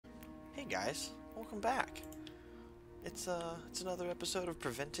Hey guys, welcome back. It's another episode of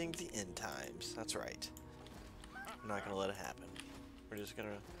Preventing the End Times. That's right. I'm not gonna let it happen. We're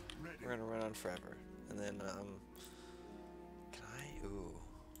gonna run on forever. And then can I That will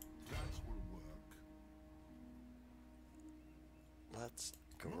work. let's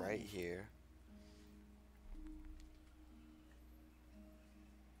go right here.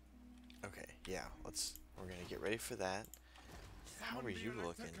 Okay, yeah, we're gonna get ready for that. How are you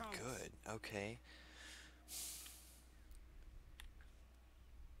looking? Good. Okay.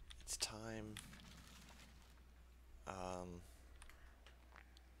 It's time.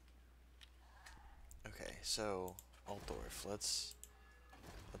 Okay, so Altdorf, let's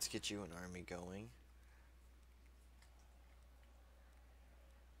get you an army going.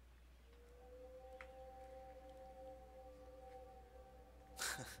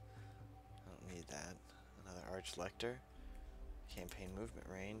 I don't need that. Another Arch Lector. Campaign movement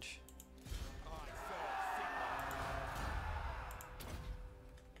range.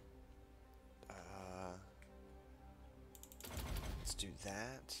 Let's do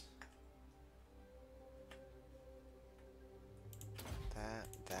that. That.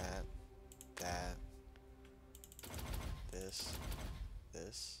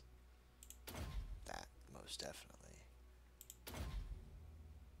 This. That, most definitely.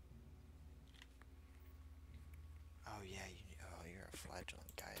 Oh yeah, you're a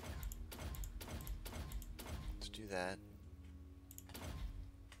flagellant guy. Let's do that.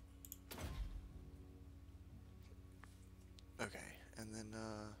 Okay, and then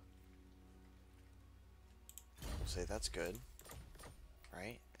we'll say that's good,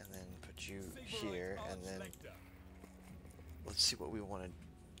 right? And then put you here, and then let's see what we want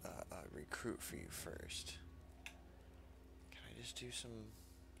to recruit for you first. Can I just do some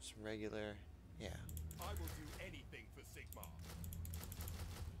regular? Yeah. I will do anything for Sigmar.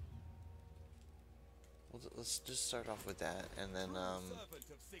 Well, let's just start off with that, and then Servant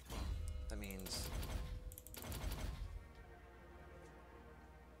of Sigmar. that means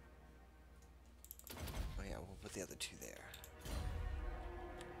oh yeah, we'll put the other two there.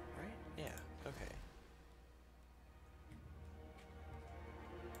 Right? Yeah. Okay.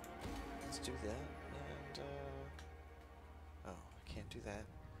 Let's do that, and oh, I can't do that.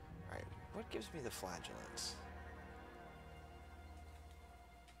 All right. What gives me the flagellants?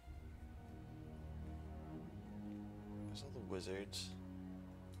 There's all the wizards.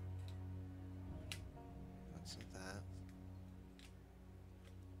 That's not that.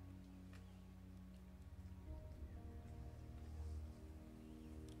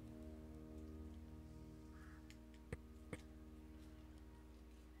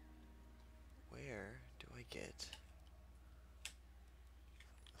 Where do I get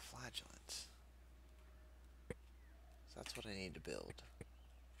the flagellants? So that's what I need to build.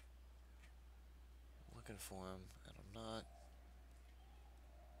 I'm looking for them, and I'm not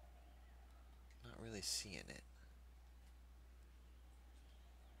really seeing it.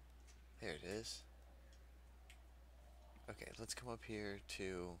 There it is. Okay, let's come up here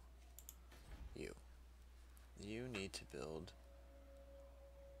to you. You need to build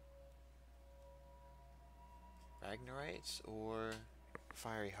Ragnarites or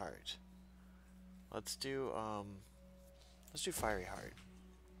Fiery Heart. Let's do Fiery Heart.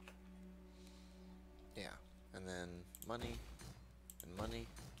 Yeah, and then money and money.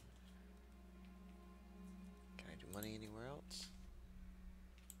 Can I do money anywhere else?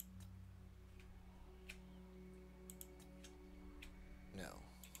 No.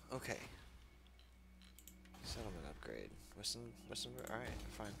 Okay. Settlement upgrade. Western. Alright,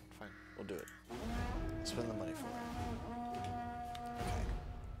 fine. We'll do it. Spend the money for it.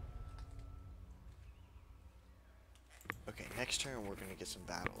 Okay, next turn we're gonna get some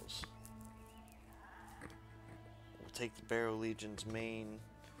battles. We'll take the Barrow Legion's main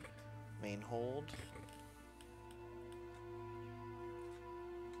hold.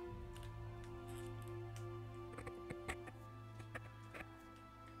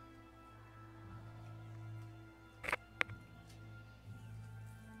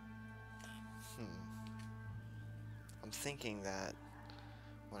 I'm thinking that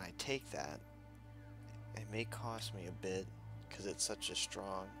when I take that, it may cost me a bit because it's such a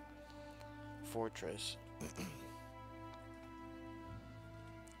strong fortress.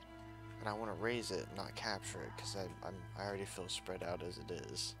 And I want to raise it, not capture it, because I already feel spread out as it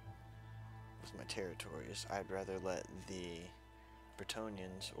is with my territories. I'd rather let the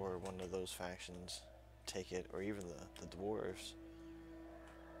Bretonnians or one of those factions take it, or even the dwarves.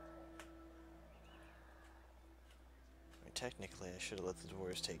 I mean, technically, I should have let the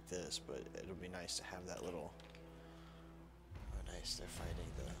dwarves take this, but it'll be nice to have that little. Oh, nice! They're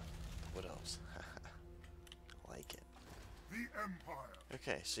fighting the Empire.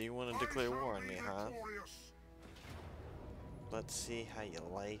 Okay, so you want to I declare shall war on be me, huh? victorious. Let's see how you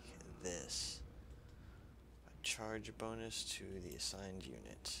like this. A charge bonus to the assigned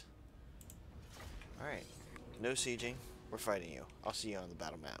unit. Alright, no sieging. We're fighting you. I'll see you on the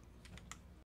battle map.